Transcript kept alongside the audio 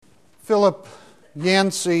Philip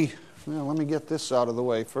Yancey, well, let me get this out of the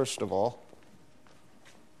way first of all,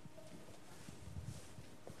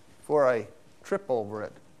 before I trip over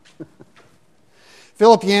it.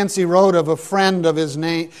 Philip Yancey wrote of a friend of his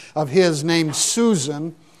named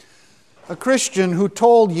Susan, a Christian who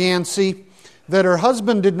told Yancey that her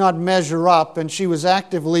husband did not measure up and she was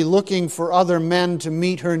actively looking for other men to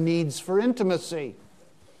meet her needs for intimacy.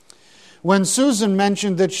 When Susan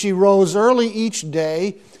mentioned that she rose early each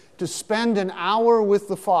day to spend an hour with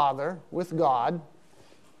the Father, with God,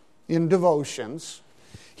 in devotions,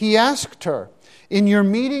 he asked her, "In your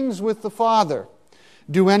meetings with the Father,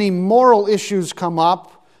 do any moral issues come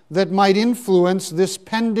up that might influence this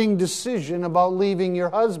pending decision about leaving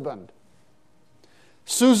your husband?"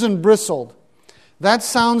 Susan bristled. "That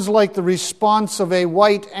sounds like the response of a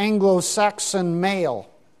white Anglo-Saxon male.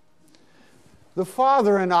 The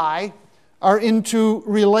Father and I are into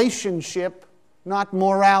relationship, not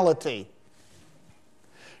morality.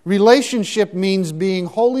 Relationship means being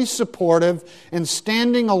wholly supportive and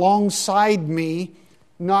standing alongside me,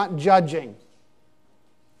 not judging.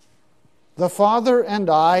 The Father and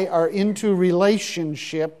I are into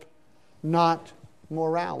relationship, not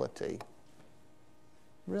morality."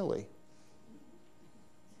 Really?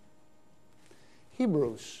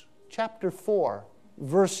 Hebrews chapter 4,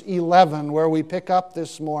 verse 11, where we pick up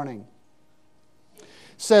this morning,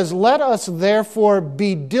 says, "Let us therefore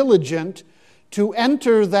be diligent to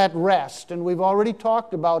enter that rest." And we've already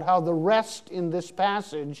talked about how the rest in this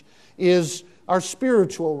passage is our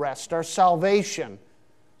spiritual rest, our salvation,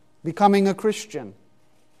 becoming a Christian.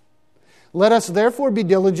 "Let us therefore be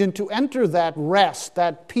diligent to enter that rest,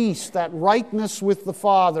 that peace, that rightness with the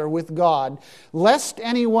Father, with God, lest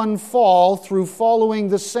anyone fall through following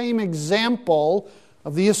the same example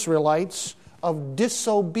of the Israelites of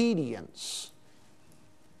disobedience."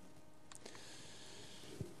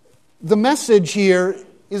 The message here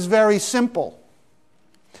is very simple.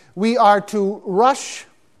 We are to rush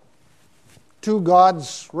to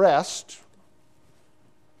God's rest.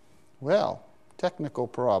 Well, technical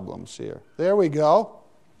problems here. There we go.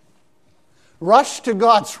 Rush to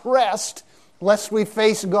God's rest lest we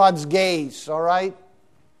face God's gaze, all right?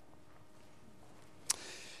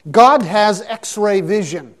 God has X-ray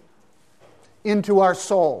vision into our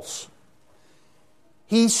souls.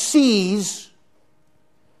 He sees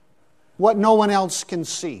what no one else can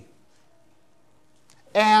see.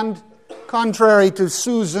 And contrary to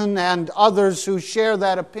Susan and others who share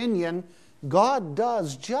that opinion, God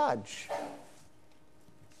does judge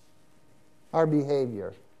our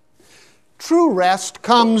behavior. True rest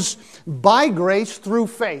comes by grace through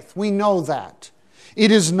faith. We know that.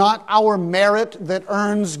 It is not our merit that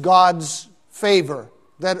earns God's favor,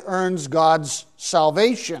 that earns God's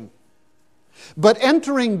salvation. But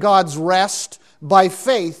entering God's rest by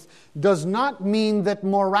faith does not mean that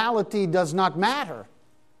morality does not matter.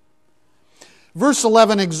 Verse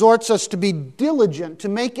 11 exhorts us to be diligent, to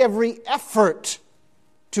make every effort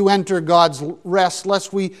to enter God's rest,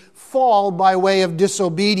 lest we fall by way of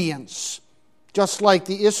disobedience, just like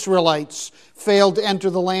the Israelites failed to enter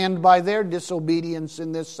the land by their disobedience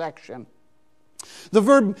in this section. The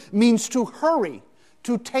verb means to hurry,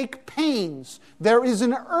 to take pains. There is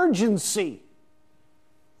an urgency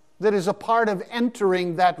that is a part of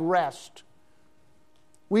entering that rest.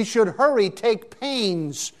 We should hurry, take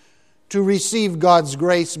pains to receive God's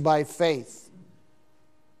grace by faith.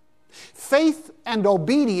 Faith and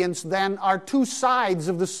obedience, then, are two sides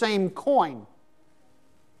of the same coin.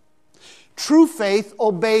 True faith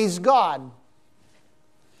obeys God.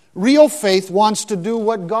 Real faith wants to do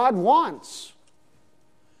what God wants.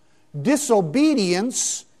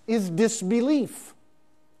 Disobedience is disbelief.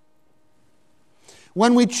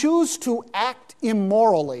 When we choose to act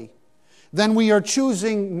immorally, then we are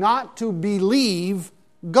choosing not to believe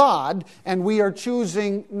God, and we are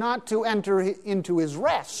choosing not to enter into His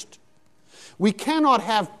rest. We cannot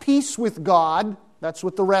have peace with God. That's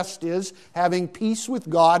what the rest is, having peace with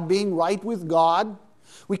God, being right with God.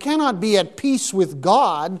 We cannot be at peace with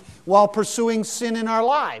God while pursuing sin in our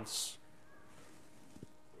lives.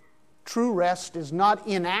 True rest is not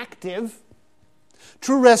inactive.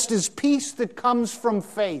 True rest is peace that comes from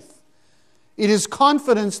faith. It is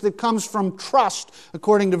confidence that comes from trust,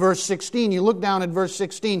 according to verse 16. You look down at verse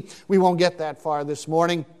 16. We won't get that far this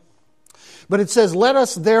morning. But it says, "Let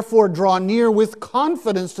us therefore draw near with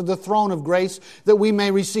confidence to the throne of grace, that we may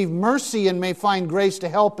receive mercy and may find grace to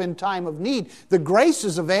help in time of need." The grace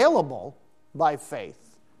is available by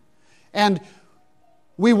faith. And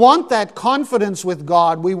we want that confidence with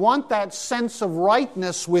God. We want that sense of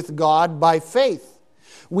rightness with God by faith.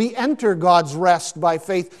 we enter God's rest by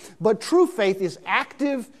faith. But true faith is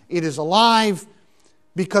active, it is alive,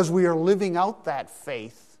 because we are living out that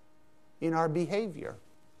faith in our behavior.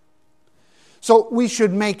 So we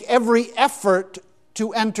should make every effort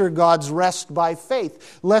to enter God's rest by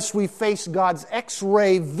faith, lest we face God's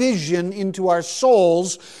X-ray vision into our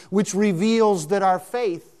souls, which reveals that our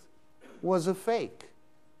faith was a fake.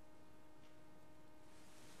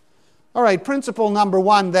 All right, principle number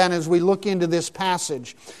 1 then as we look into this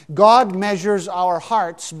passage. God measures our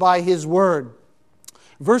hearts by His Word.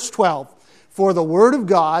 Verse 12, for the Word of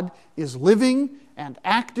God is living and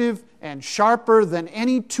active and sharper than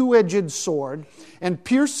any two-edged sword, and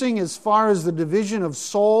piercing as far as the division of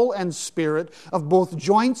soul and spirit, of both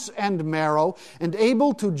joints and marrow, and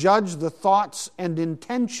able to judge the thoughts and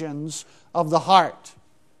intentions of the heart.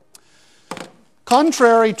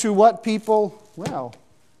 Contrary to what people, well,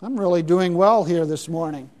 I'm really doing well here this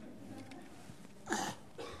morning.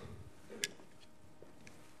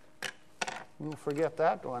 We'll forget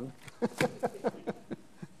that one.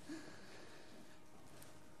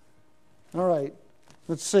 All right,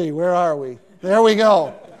 let's see, where are we? There we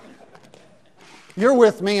go. You're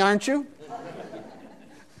with me, aren't you?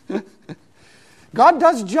 God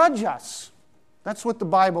does judge us. That's what the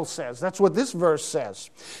Bible says. That's what this verse says.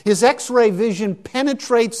 His X-ray vision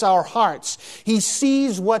penetrates our hearts. He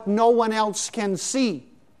sees what no one else can see.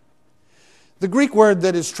 The Greek word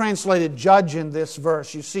that is translated judge in this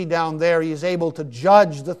verse, you see down there, He is able to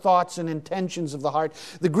judge the thoughts and intentions of the heart.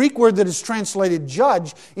 The Greek word that is translated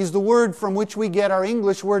judge is the word from which we get our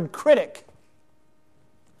English word critic.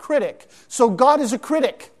 Critic. So God is a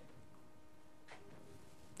critic.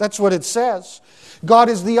 That's what it says. God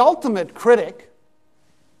is the ultimate critic.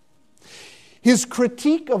 His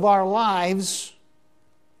critique of our lives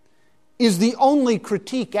is the only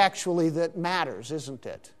critique actually that matters, isn't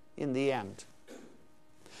it, in the end?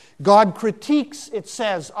 God critiques, it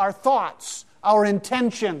says, our thoughts, our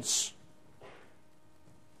intentions.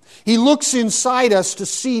 He looks inside us to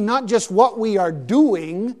see not just what we are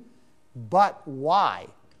doing, but why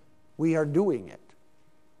we are doing it.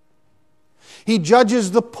 He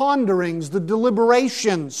judges the ponderings, the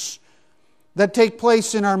deliberations that take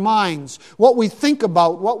place in our minds, what we think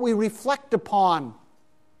about, what we reflect upon.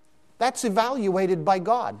 That's evaluated by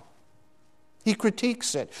God. He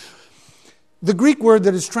critiques it. The Greek word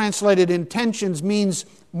that is translated intentions means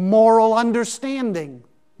moral understanding.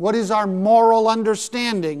 What is our moral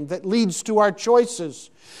understanding that leads to our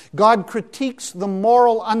choices? God critiques the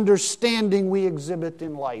moral understanding we exhibit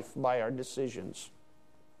in life by our decisions.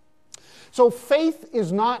 So faith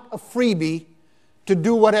is not a freebie to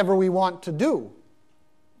do whatever we want to do.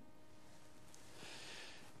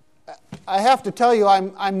 I have to tell you,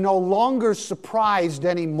 I'm no longer surprised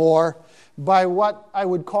anymore by what I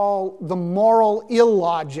would call the moral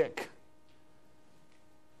illogic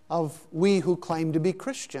of we who claim to be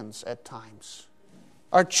Christians at times.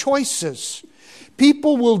 Our choices.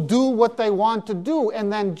 People will do what they want to do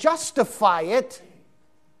and then justify it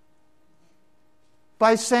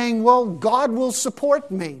by saying, well, God will support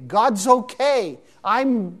me. God's okay. I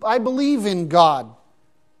believe in God.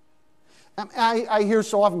 I hear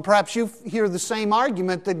so often, perhaps you hear the same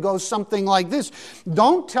argument that goes something like this.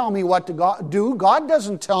 Don't tell me what to do. God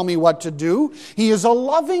doesn't tell me what to do. He is a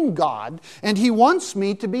loving God, and He wants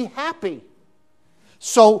me to be happy.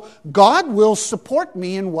 So God will support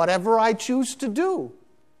me in whatever I choose to do.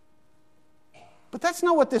 But that's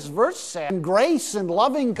not what this verse says. Grace and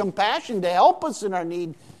loving compassion to help us in our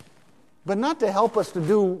need, but not to help us to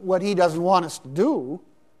do what He doesn't want us to do.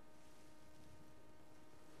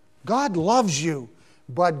 God loves you,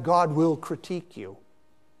 but God will critique you.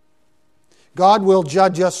 God will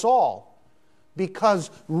judge us all,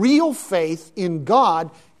 because real faith in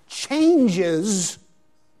God changes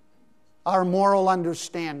our moral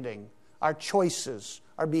understanding, our choices,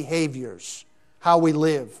 our behaviors, how we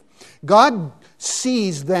live. God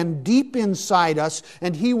sees then deep inside us,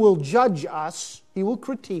 and He will judge us, He will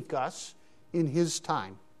critique us in His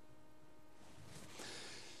time.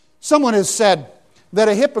 Someone has said that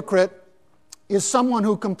a hypocrite is someone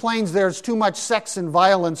who complains there's too much sex and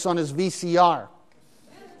violence on his VCR.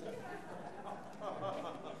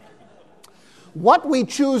 What we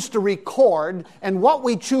choose to record and what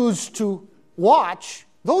we choose to watch,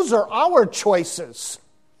 those are our choices.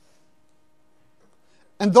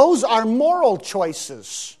 And those are moral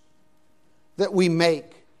choices that we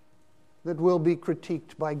make that will be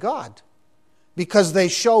critiqued by God, because they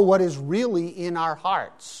show what is really in our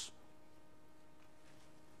hearts.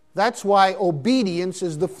 That's why obedience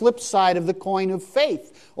is the flip side of the coin of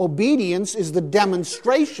faith. Obedience is the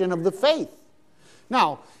demonstration of the faith.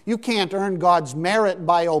 Now, you can't earn God's merit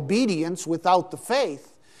by obedience without the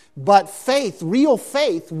faith, but faith, real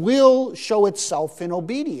faith, will show itself in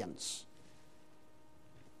obedience.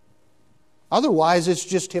 Otherwise, it's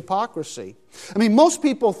just hypocrisy. I mean, most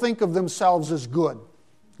people think of themselves as good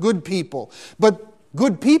people. But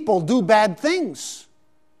good people do bad things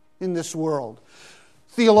in this world.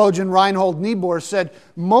 Theologian Reinhold Niebuhr said,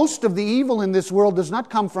 most of the evil in this world does not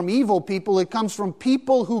come from evil people, it comes from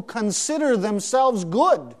people who consider themselves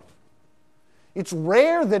good. It's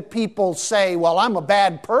rare that people say, well, I'm a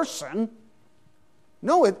bad person.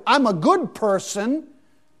 No, I'm a good person.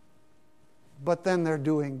 But then they're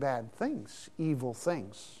doing bad things, evil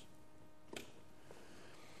things.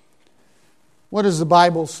 What does the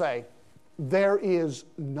Bible say? There is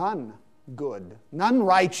none good, none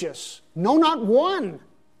righteous, no, not one.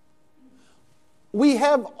 We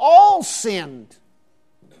have all sinned.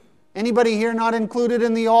 Anybody here not included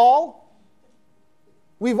in the all?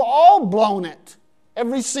 We've all blown it,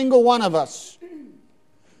 every single one of us.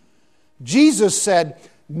 Jesus said,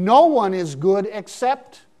 no one is good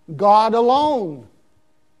except God alone.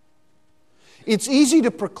 It's easy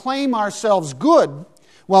to proclaim ourselves good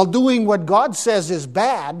while doing what God says is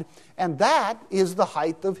bad, and that is the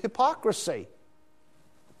height of hypocrisy.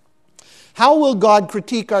 How will God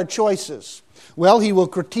critique our choices? Well, He will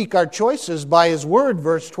critique our choices by His Word,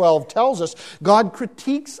 verse 12 tells us. God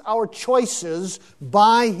critiques our choices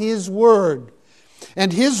by His Word.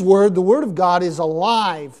 And His Word, the Word of God, is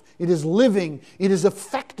alive, it is living, it is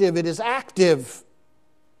effective, it is active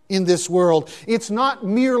in this world. It's not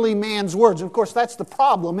merely man's words. Of course, that's the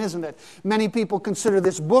problem, isn't it? Many people consider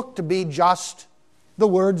this book to be just the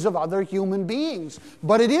words of other human beings.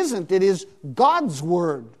 But it isn't. It is God's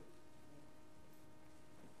Word.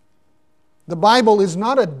 The Bible is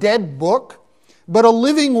not a dead book, but a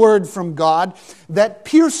living Word from God that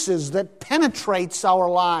pierces, that penetrates our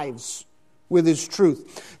lives with His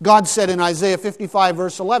truth. God said in Isaiah 55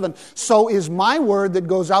 verse 11, so is my word that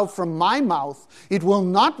goes out from my mouth. It will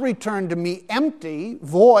not return to me empty,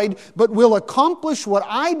 void, but will accomplish what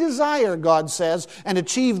I desire, God says, and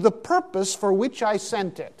achieve the purpose for which I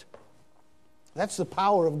sent it. That's the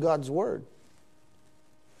power of God's Word.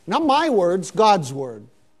 Not my words, God's Word.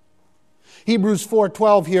 Hebrews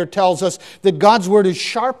 4:12 here tells us that God's Word is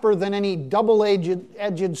sharper than any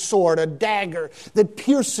double-edged sword, a dagger that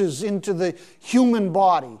pierces into the human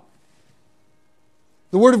body.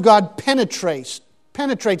 The Word of God penetrates.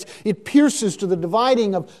 It pierces to the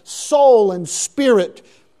dividing of soul and spirit,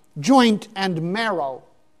 joint and marrow.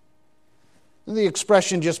 The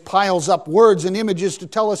expression just piles up words and images to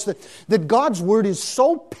tell us that God's Word is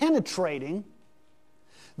so penetrating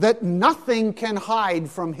that nothing can hide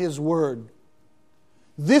from His Word.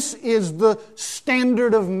 This is the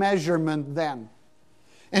standard of measurement then.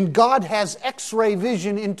 And God has X-ray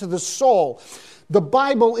vision into the soul. The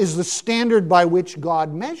Bible is the standard by which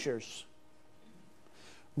God measures.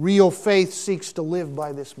 Real faith seeks to live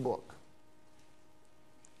by this book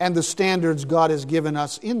and the standards God has given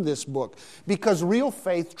us in this book, because real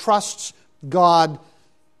faith trusts God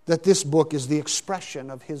that this book is the expression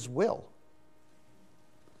of His will.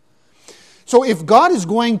 So if God is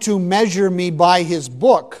going to measure me by His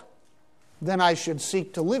book, then I should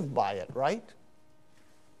seek to live by it, right?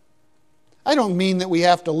 I don't mean that we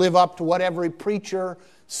have to live up to what every preacher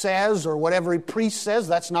says or what every priest says.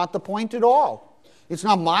 That's not the point at all. It's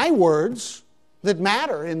not my words that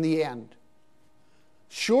matter in the end.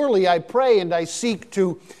 Surely I pray and I seek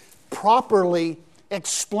to properly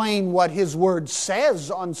explain what His Word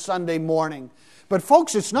says on Sunday morning. But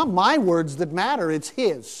folks, it's not my words that matter, it's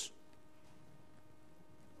His.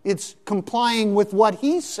 It's complying with what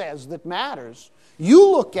He says that matters. You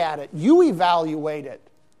look at it. You evaluate it.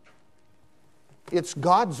 It's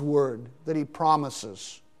God's Word that He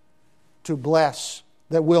promises to bless,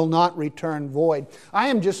 that will not return void. I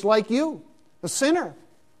am just like you, a sinner,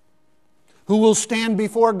 who will stand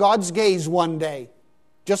before God's gaze one day,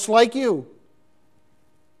 just like you.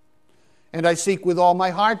 And I seek with all my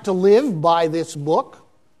heart to live by this book,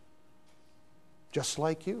 just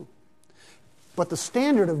like you. But the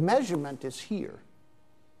standard of measurement is here.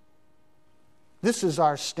 This is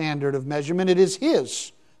our standard of measurement. It is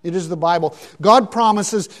His. It is the Bible. God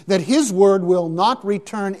promises that His Word will not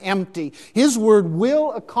return empty. His Word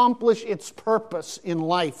will accomplish its purpose in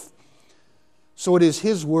life. So it is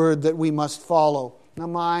His Word that we must follow. Not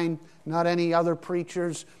mine, not any other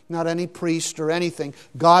preachers, not any priest or anything.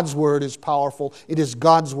 God's Word is powerful. It is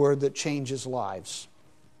God's Word that changes lives.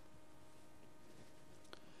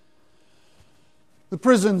 The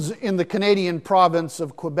prisons in the Canadian province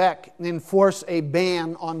of Quebec enforce a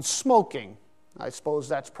ban on smoking I suppose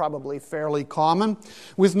that's probably fairly common.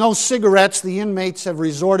 With no cigarettes, the inmates have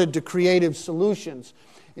resorted to creative solutions.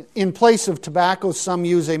 In place of tobacco, some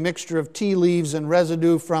use a mixture of tea leaves and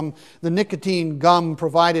residue from the nicotine gum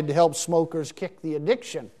provided to help smokers kick the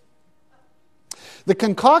addiction. The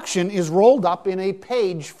concoction is rolled up in a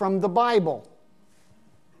page from the Bible.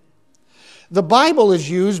 The Bible is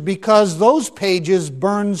used because those pages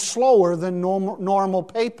burn slower than normal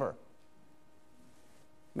paper,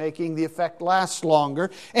 making the effect last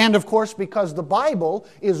longer. And of course, because the Bible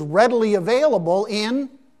is readily available in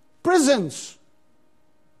prisons.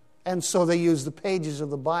 And so they use the pages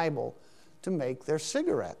of the Bible to make their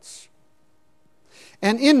cigarettes.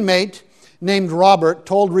 An inmate named Robert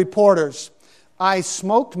told reporters, "I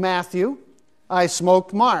smoked Matthew, I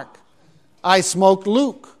smoked Mark, I smoked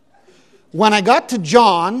Luke. When I got to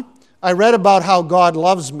John, I read about how God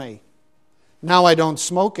loves me. Now I don't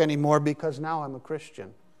smoke anymore because now I'm a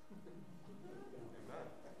Christian."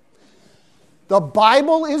 The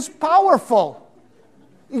Bible is powerful.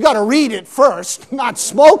 You got to read it first, not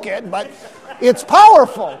smoke it, but it's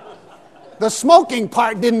powerful. The smoking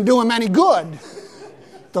part didn't do him any good.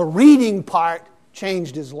 The reading part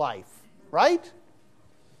changed his life, right?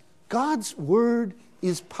 God's Word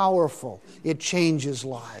is powerful. It changes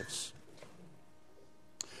lives.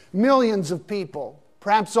 Millions of people,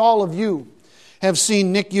 perhaps all of you, have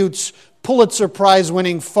seen Nick Ute's Pulitzer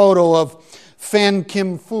Prize-winning photo of Phan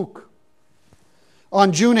Kim Phuc.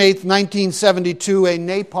 On June 8, 1972, a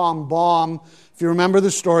napalm bomb, if you remember the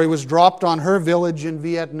story, was dropped on her village in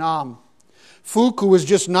Vietnam. Phuc, who was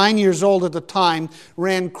just 9 years old at the time,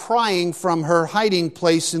 ran crying from her hiding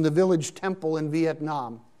place in the village temple in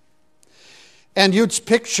Vietnam. And Ute's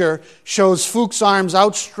picture shows Phuc's arms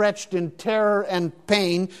outstretched in terror and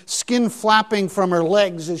pain, skin flapping from her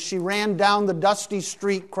legs as she ran down the dusty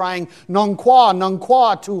street crying, "Nong Qua,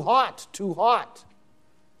 too hot, too hot."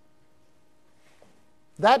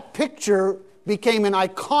 That picture became an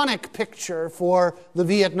iconic picture for the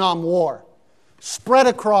Vietnam War, spread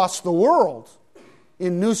across the world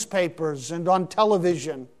in newspapers and on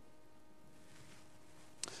television.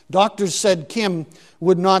 Doctors said Kim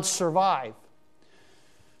would not survive.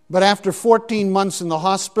 But after 14 months in the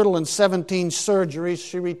hospital and 17 surgeries,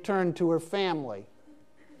 she returned to her family.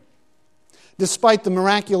 Despite the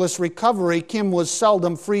miraculous recovery, Kim was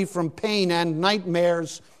seldom free from pain and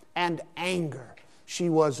nightmares and anger. She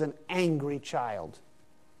was an angry child.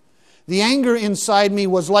 "The anger inside me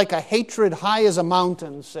was like a hatred high as a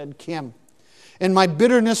mountain," said Kim. "And my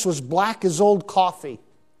bitterness was black as old coffee.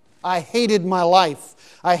 I hated my life.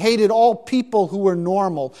 I hated all people who were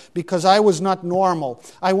normal because I was not normal.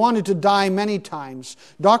 I wanted to die many times.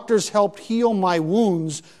 Doctors helped heal my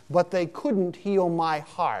wounds, but they couldn't heal my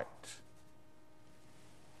heart."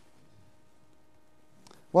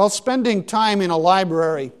 While spending time in a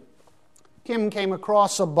library, Kim came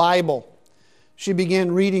across a Bible. She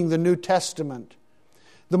began reading the New Testament.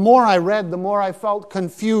 "The more I read, the more I felt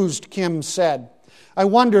confused," Kim said. "I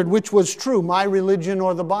wondered which was true, my religion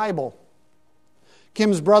or the Bible."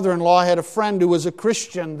 Kim's brother-in-law had a friend who was a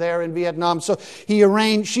Christian there in Vietnam, so she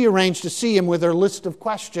arranged to see him with her list of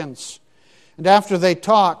questions. And after they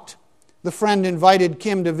talked, the friend invited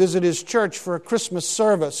Kim to visit his church for a Christmas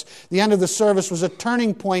service. The end of the service was a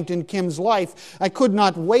turning point in Kim's life. "I could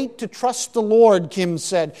not wait to trust the Lord," Kim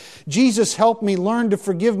said. "Jesus helped me learn to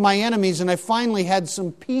forgive my enemies, and I finally had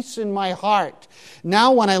some peace in my heart.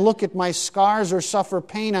 Now when I look at my scars or suffer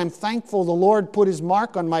pain, I'm thankful the Lord put His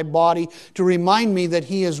mark on my body to remind me that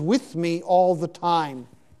He is with me all the time."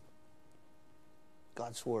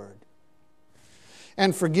 God's Word.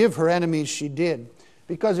 And forgive her enemies she did.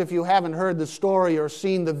 Because if you haven't heard the story or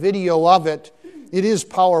seen the video of it, it is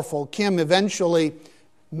powerful. Kim eventually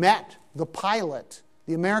met the pilot,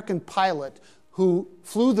 the American pilot, who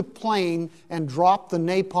flew the plane and dropped the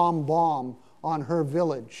napalm bomb on her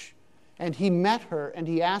village. And he met her and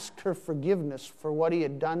he asked her forgiveness for what he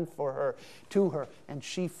had done for her, to her, and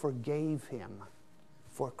she forgave him,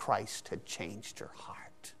 for Christ had changed her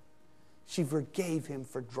heart. She forgave him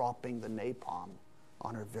for dropping the napalm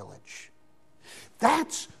on her village.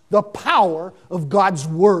 That's the power of God's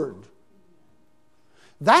Word.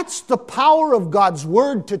 That's the power of God's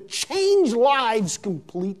Word to change lives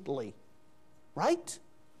completely. Right?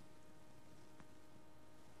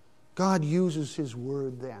 God uses His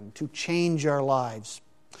Word then to change our lives.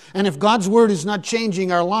 And if God's Word is not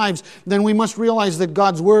changing our lives, then we must realize that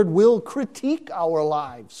God's Word will critique our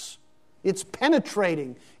lives. It's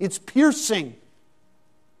penetrating. It's piercing.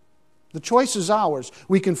 The choice is ours.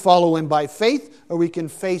 We can follow Him by faith, or we can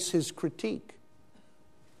face His critique.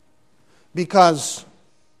 Because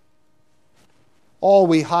all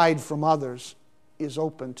we hide from others is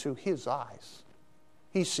open to His eyes.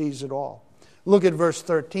 He sees it all. Look at verse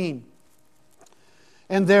 13.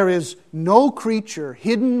 And there is no creature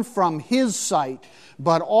hidden from His sight,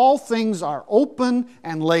 but all things are open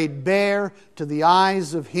and laid bare to the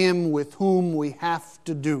eyes of Him with whom we have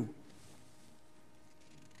to do.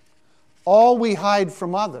 All we hide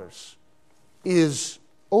from others is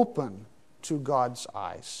open to God's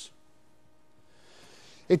eyes.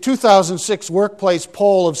 A 2006 workplace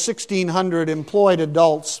poll of 1,600 employed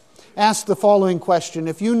adults asked the following question: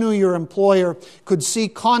 if you knew your employer could see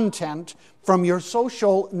content from your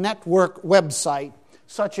social network website,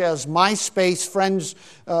 such as MySpace,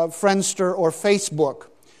 Friendster, or Facebook,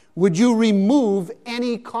 would you remove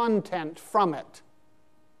any content from it?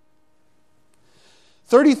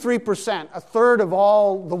 33%, a third of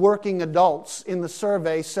all the working adults in the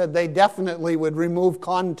survey, said they definitely would remove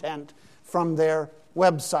content from their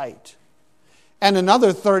website. And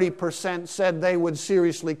another 30% said they would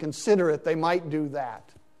seriously consider it. They might do that.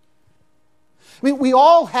 I mean, we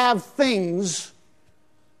all have things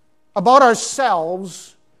about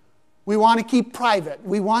ourselves we want to keep private.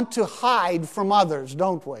 We want to hide from others,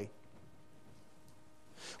 don't we?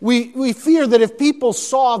 We fear that if people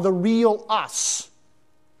saw the real us,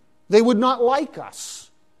 they would not like us.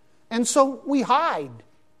 And so we hide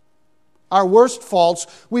our worst faults.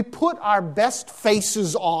 We put our best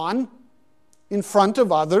faces on in front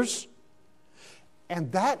of others.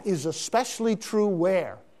 And that is especially true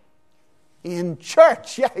where? In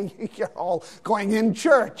church. Yeah, you're all going in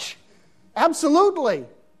church. Absolutely.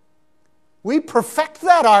 We perfect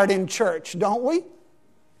that art in church, don't we?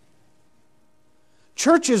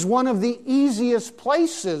 Church is one of the easiest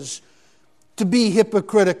places to be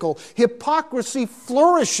hypocritical. Hypocrisy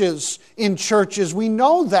flourishes in churches. We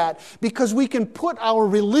know that because we can put our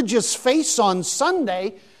religious face on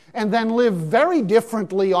Sunday and then live very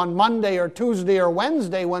differently on Monday or Tuesday or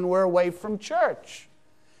Wednesday when we're away from church.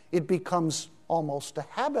 It becomes almost a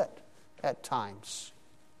habit at times.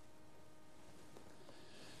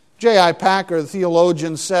 J.I. Packer, the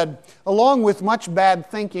theologian, said, along with much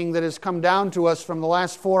bad thinking that has come down to us from the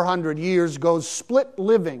last 400 years goes split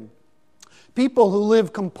living. People who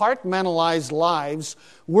live compartmentalized lives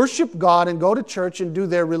worship God and go to church and do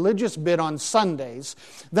their religious bit on Sundays.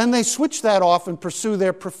 Then they switch that off and pursue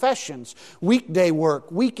their professions, weekday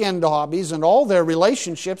work, weekend hobbies, and all their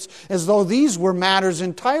relationships as though these were matters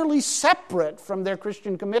entirely separate from their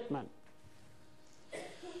Christian commitment.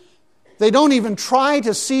 They don't even try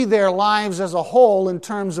to see their lives as a whole in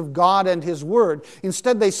terms of God and His Word.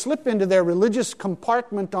 Instead, they slip into their religious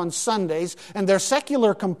compartment on Sundays and their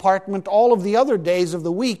secular compartment all of the other days of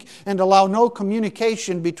the week and allow no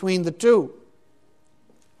communication between the two.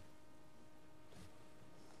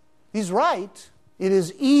 He's right. It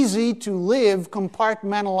is easy to live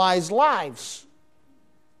compartmentalized lives,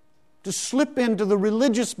 to slip into the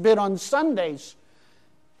religious bit on Sundays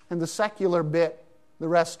and the secular bit the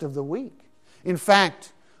rest of the week. In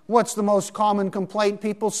fact, what's the most common complaint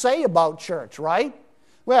people say about church, right?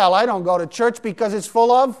 Well, I don't go to church because it's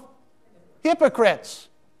full of hypocrites.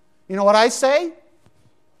 You know what I say?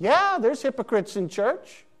 Yeah, there's hypocrites in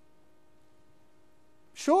church.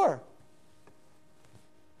 Sure.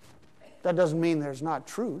 That doesn't mean there's not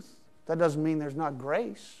truth. That doesn't mean there's not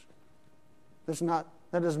grace. That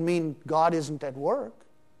doesn't mean God isn't at work.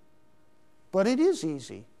 But it is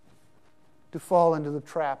easy to fall into the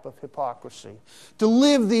trap of hypocrisy, to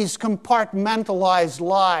live these compartmentalized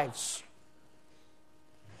lives.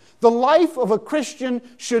 The life of a Christian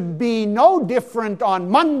should be no different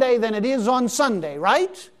on Monday than it is on Sunday,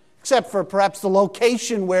 right? Except for perhaps the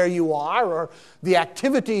location where you are or the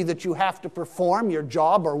activity that you have to perform, your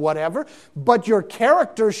job or whatever. But your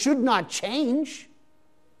character should not change.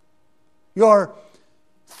 Your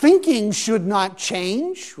thinking should not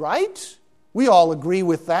change, right? We all agree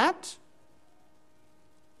with that.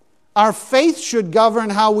 Our faith should govern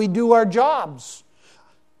how we do our jobs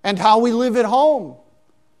and how we live at home.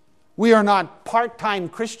 We are not part-time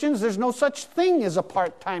Christians. There's no such thing as a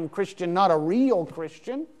part-time Christian, not a real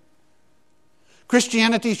Christian.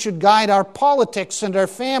 Christianity should guide our politics and our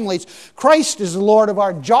families. Christ is the Lord of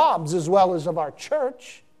our jobs as well as of our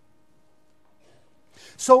church.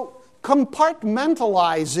 So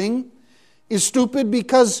compartmentalizing is stupid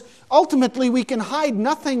because ultimately we can hide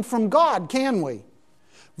nothing from God, can we?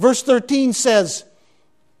 Verse 13 says,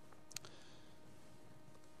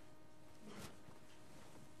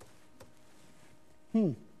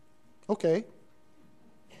 okay.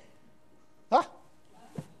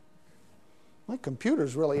 My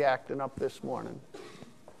computer's really acting up this morning.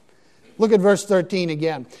 Look at verse 13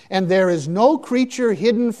 again. And there is no creature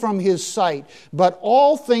hidden from His sight, but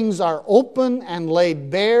all things are open and laid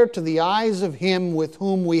bare to the eyes of Him with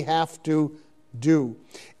whom we have to do.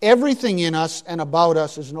 Everything in us and about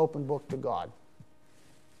us is an open book to God.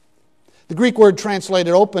 The Greek word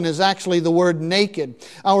translated open is actually the word naked.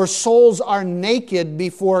 Our souls are naked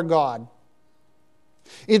before God.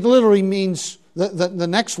 It literally means, the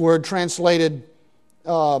next word translated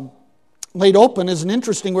laid open is an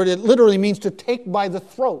interesting word. It literally means to take by the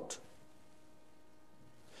throat.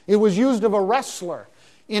 It was used of a wrestler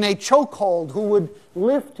in a chokehold who would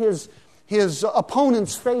lift his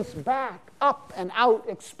opponent's face back, up and out,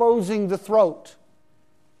 exposing the throat.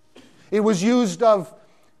 It was used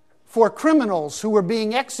for criminals who were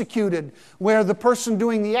being executed, where the person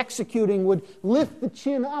doing the executing would lift the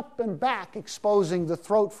chin up and back, exposing the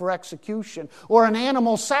throat for execution. Or an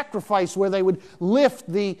animal sacrifice, where they would lift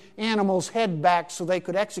the animal's head back so they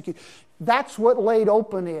could execute. That's what laid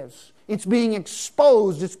open is. It's being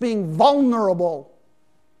exposed. It's being vulnerable.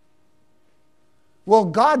 Well,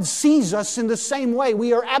 God sees us in the same way.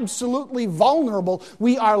 We are absolutely vulnerable.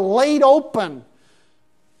 We are laid open.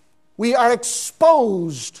 We are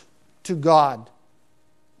exposed to God.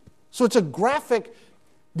 So it's a graphic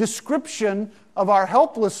description of our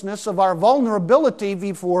helplessness, of our vulnerability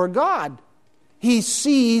before God. He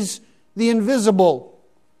sees the invisible.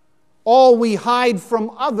 All we hide from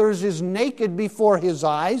others is naked before His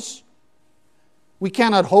eyes. We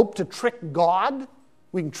cannot hope to trick God.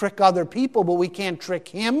 We can trick other people, but we can't trick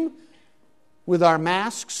Him with our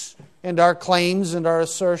masks and our claims and our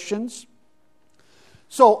assertions.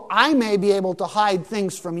 So I may be able to hide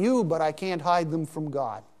things from you, but I can't hide them from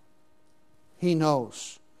God. He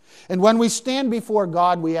knows. And when we stand before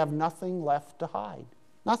God, we have nothing left to hide.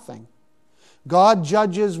 Nothing. God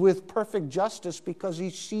judges with perfect justice because He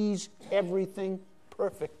sees everything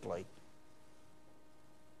perfectly.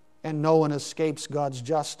 And no one escapes God's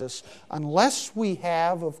justice unless we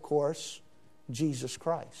have, of course, Jesus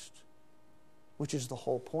Christ, which is the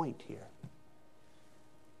whole point here.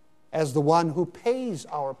 As the one who pays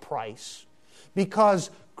our price, because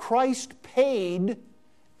Christ paid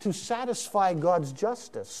to satisfy God's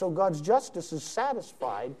justice. So God's justice is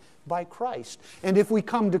satisfied by Christ. And if we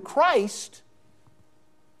come to Christ,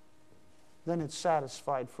 then it's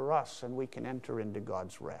satisfied for us and we can enter into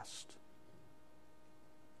God's rest.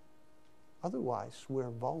 Otherwise, we're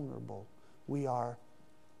vulnerable. We are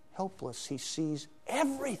helpless. He sees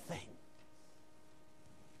everything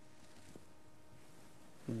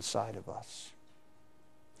inside of us.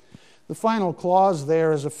 The final clause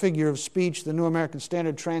there is a figure of speech. The New American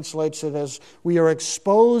Standard translates it as, we are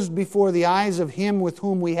exposed before the eyes of Him with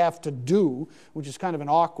whom we have to do, which is kind of an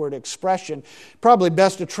awkward expression. Probably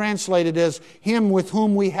best to translate it as, Him with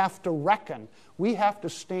whom we have to reckon. We have to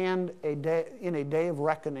stand in a day of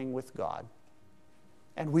reckoning with God.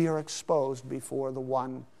 And we are exposed before the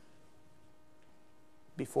one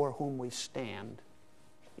before whom we stand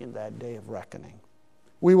in that day of reckoning.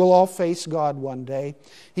 We will all face God one day.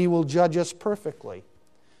 He will judge us perfectly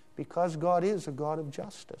because God is a God of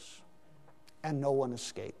justice. And no one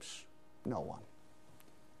escapes. No one.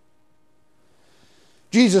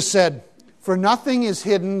 Jesus said, "For nothing is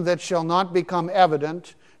hidden that shall not become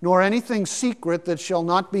evident, nor anything secret that shall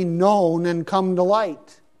not be known and come to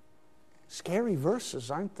light." Scary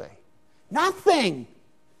verses, aren't they? Nothing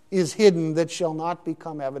is hidden that shall not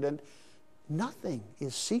become evident. Nothing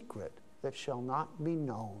is secret that shall not be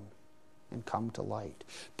known and come to light.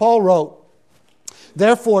 Paul wrote,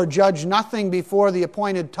 "Therefore judge nothing before the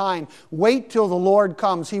appointed time. Wait till the Lord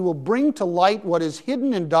comes. He will bring to light what is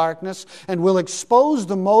hidden in darkness and will expose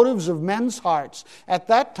the motives of men's hearts. At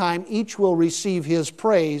that time each will receive his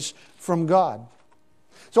praise from God."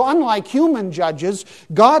 So unlike human judges,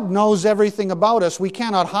 God knows everything about us. We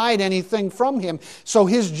cannot hide anything from Him. So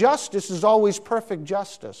His justice is always perfect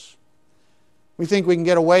justice. We think we can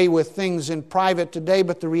get away with things in private today,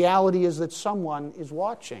 but the reality is that someone is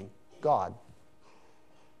watching God.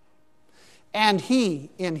 And He,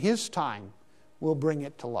 in His time, will bring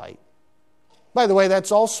it to light. By the way,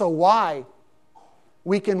 that's also why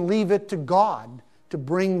we can leave it to God to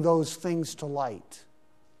bring those things to light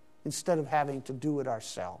instead of having to do it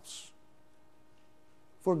ourselves.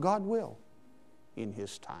 For God will, in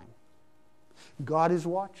His time. God is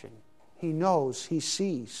watching. He knows. He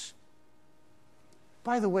sees.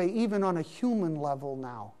 By the way, even on a human level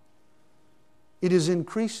now, it is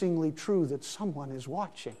increasingly true that someone is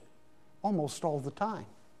watching almost all the time.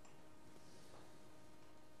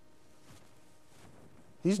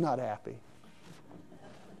 He's not happy.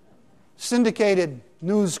 Syndicated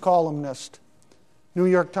news columnist, New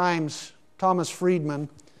York Times, Thomas Friedman,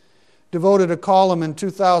 devoted a column in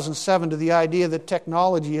 2007 to the idea that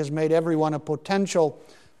technology has made everyone a potential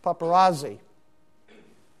paparazzi.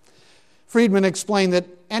 Friedman explained that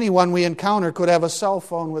anyone we encounter could have a cell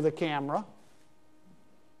phone with a camera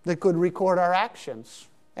that could record our actions.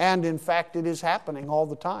 And in fact, it is happening all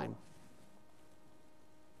the time.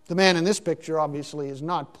 The man in this picture obviously is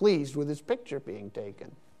not pleased with his picture being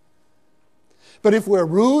taken. But if we're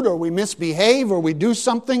rude or we misbehave or we do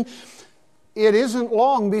something, it isn't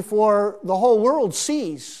long before the whole world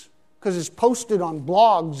sees, because it's posted on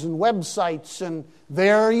blogs and websites, and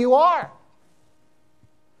there you are.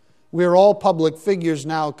 We're all public figures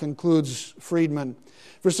now, concludes Friedman.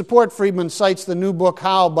 For support, Friedman cites the new book,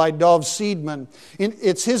 How, by Dov Seidman.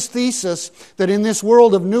 It's his thesis that in this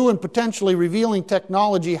world of new and potentially revealing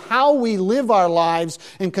technology, how we live our lives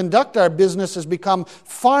and conduct our business has become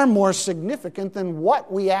far more significant than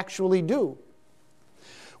what we actually do.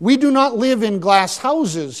 We do not live in glass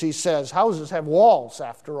houses, he says. Houses have walls,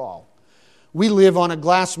 after all. We live on a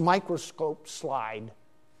glass microscope slide,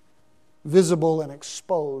 visible and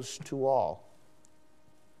exposed to all.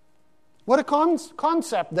 What a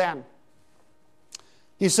concept then.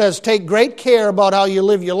 He says, take great care about how you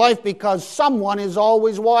live your life because someone is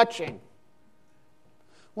always watching.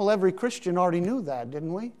 Well, every Christian already knew that,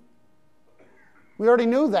 didn't we? We already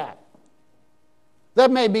knew that.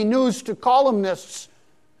 That may be news to columnists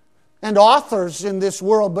and authors in this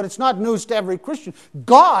world, but it's not news to every Christian.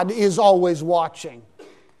 God is always watching.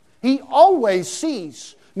 He always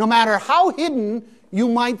sees, no matter how hidden you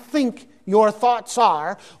might think your thoughts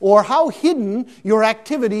are, or how hidden your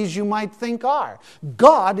activities you might think are.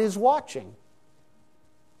 God is watching.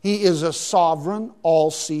 He is a sovereign,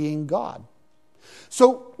 all-seeing God.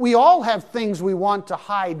 So we all have things we want to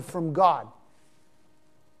hide from God,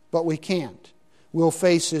 but we can't. We'll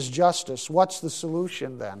face His justice. What's the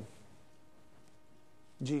solution then?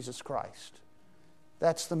 Jesus Christ.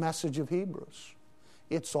 That's the message of Hebrews.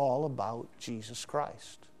 It's all about Jesus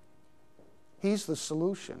Christ. He's the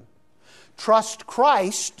solution. Trust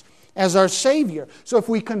Christ as our Savior. So if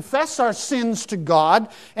we confess our sins to God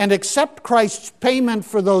and accept Christ's payment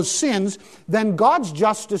for those sins, then God's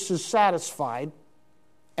justice is satisfied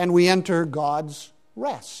and we enter God's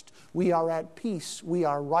rest. We are at peace. We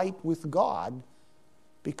are right with God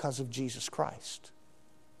because of Jesus Christ.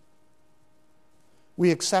 We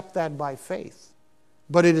accept that by faith.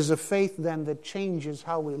 But it is a faith then that changes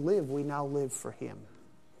how we live. We now live for Him.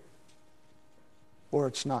 Or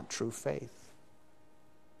it's not true faith.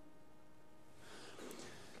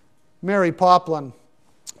 Mary Poplin,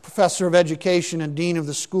 professor of education and dean of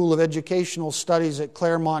the School of Educational Studies at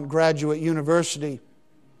Claremont Graduate University,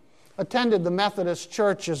 attended the Methodist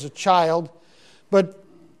Church as a child, but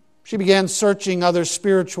she began searching other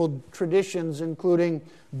spiritual traditions, including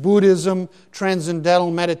Buddhism,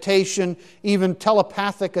 transcendental meditation, even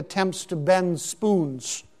telepathic attempts to bend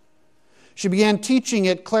spoons. She began teaching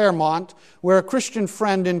at Claremont, where a Christian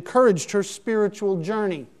friend encouraged her spiritual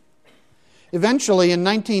journey. Eventually, in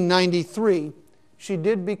 1993, she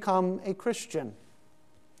did become a Christian.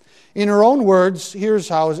 In her own words, here's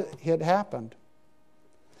how it happened.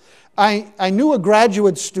 I knew a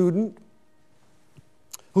graduate student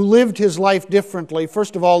who lived his life differently.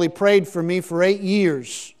 First of all, he prayed for me for 8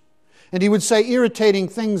 years. And he would say irritating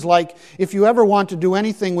things like, if you ever want to do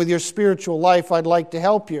anything with your spiritual life, I'd like to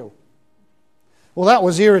help you. Well, that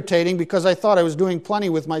was irritating because I thought I was doing plenty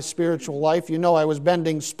with my spiritual life. You know, I was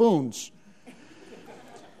bending spoons.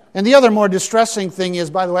 And the other more distressing thing is,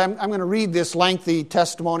 by the way, I'm going to read this lengthy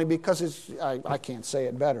testimony because I can't say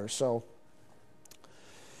it better. So,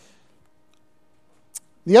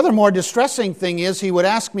 the other more distressing thing is he would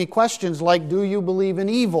ask me questions like, do you believe in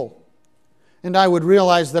evil? And I would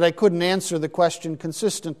realize that I couldn't answer the question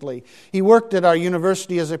consistently. He worked at our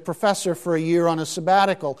university as a professor for a year on a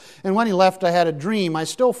sabbatical. And when he left, I had a dream. I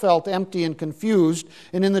still felt empty and confused.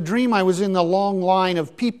 And in the dream, I was in the long line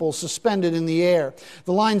of people suspended in the air.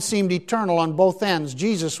 The line seemed eternal on both ends.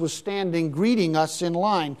 Jesus was standing, greeting us in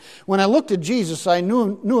line. When I looked at Jesus, I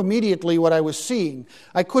knew immediately what I was seeing.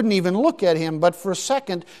 I couldn't even look at Him, but for a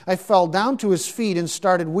second, I fell down to His feet and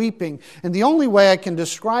started weeping. And the only way I can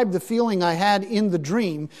describe the feeling I had in the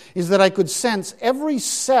dream is that I could sense every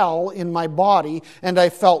cell in my body, and I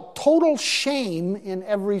felt total shame in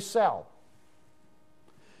every cell.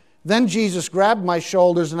 Then Jesus grabbed my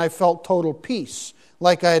shoulders and I felt total peace,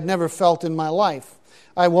 like I had never felt in my life.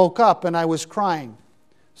 I woke up and I was crying.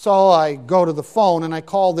 So I go to the phone and I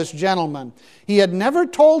call this gentleman. He had never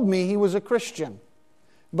told me he was a Christian,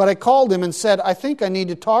 but I called him and said, I think I need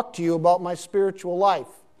to talk to you about my spiritual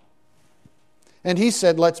life. And he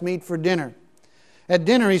said, let's meet for dinner. At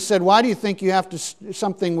dinner, he said, "Why do you think you have to do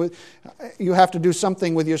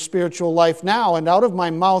something with your spiritual life now?" And out of my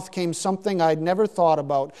mouth came something I'd never thought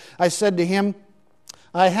about. I said to him,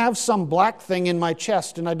 "I have some black thing in my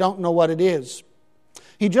chest, and I don't know what it is."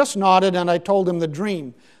 He just nodded, and I told him the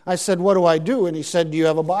dream. I said, "What do I do?" And he said, "Do you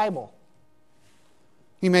have a Bible?"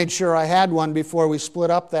 He made sure I had one before we split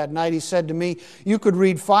up that night. He said to me, "You could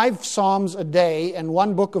read 5 Psalms a day and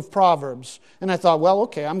 1 book of Proverbs." And I thought, well,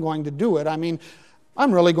 okay, I'm going to do it.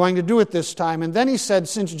 I'm really going to do it this time. And then he said,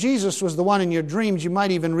 "Since Jesus was the one in your dreams, you might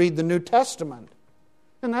even read the New Testament."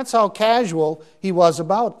 And that's how casual he was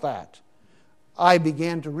about that. I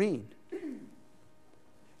began to read.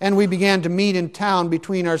 And we began to meet in town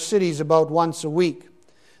between our cities about once a week.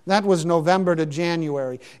 That was November to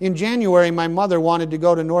January. In January, my mother wanted to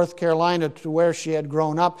go to North Carolina, to where she had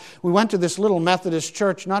grown up. We went to this little Methodist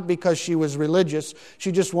church, not because she was religious.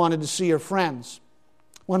 She just wanted to see her friends.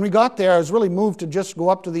 When we got there, I was really moved to just go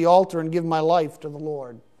up to the altar and give my life to the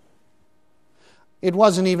Lord. It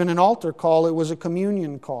wasn't even an altar call, it was a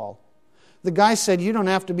communion call. The guy said, "You don't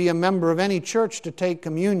have to be a member of any church to take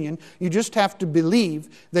communion. You just have to believe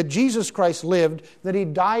that Jesus Christ lived, that He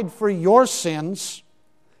died for your sins,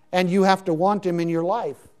 and you have to want Him in your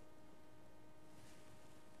life."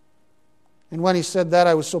 And when he said that,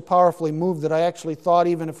 I was so powerfully moved that I actually thought,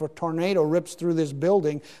 even if a tornado rips through this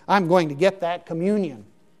building, I'm going to get that communion.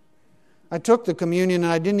 I took the communion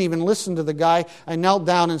and I didn't even listen to the guy. I knelt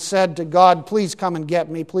down and said to God, "Please come and get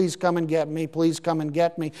me, please come and get me, please come and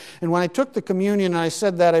get me." And when I took the communion and I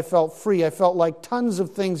said that, I felt free. I felt like tons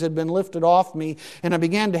of things had been lifted off me, and I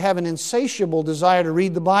began to have an insatiable desire to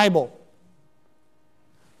read the Bible.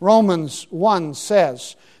 Romans 1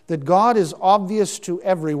 says that God is obvious to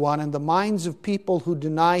everyone, and the minds of people who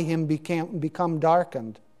deny Him become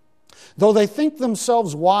darkened. Though they think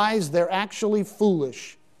themselves wise, they're actually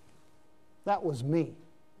foolish. That was me.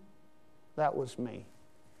 That was me.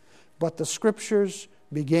 But the Scriptures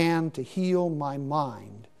began to heal my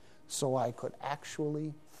mind so I could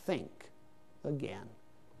actually think again.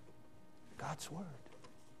 God's Word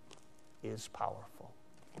is powerful.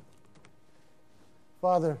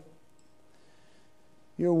 Father,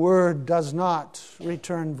 Your Word does not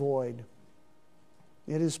return void.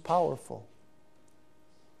 It is powerful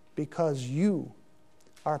because You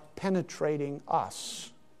are penetrating us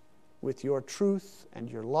with Your truth and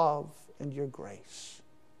Your love and Your grace.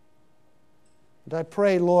 And I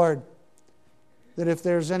pray, Lord, that if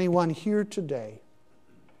there's anyone here today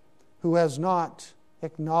who has not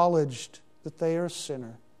acknowledged that they are a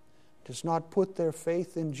sinner, does not put their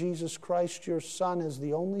faith in Jesus Christ, Your Son, as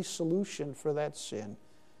the only solution for that sin,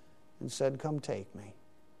 and said, "Come take me.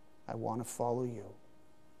 I want to follow You,"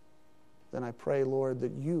 then I pray, Lord,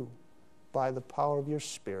 that You, by the power of Your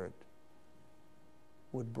Spirit,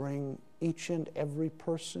 would bring each and every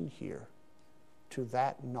person here to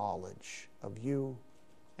that knowledge of You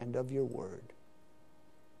and of Your Word,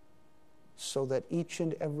 so that each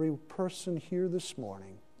and every person here this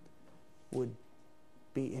morning would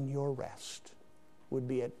be in Your rest, would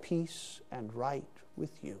be at peace and right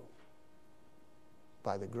with You,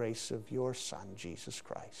 by the grace of Your Son, Jesus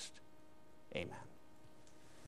Christ. Amen.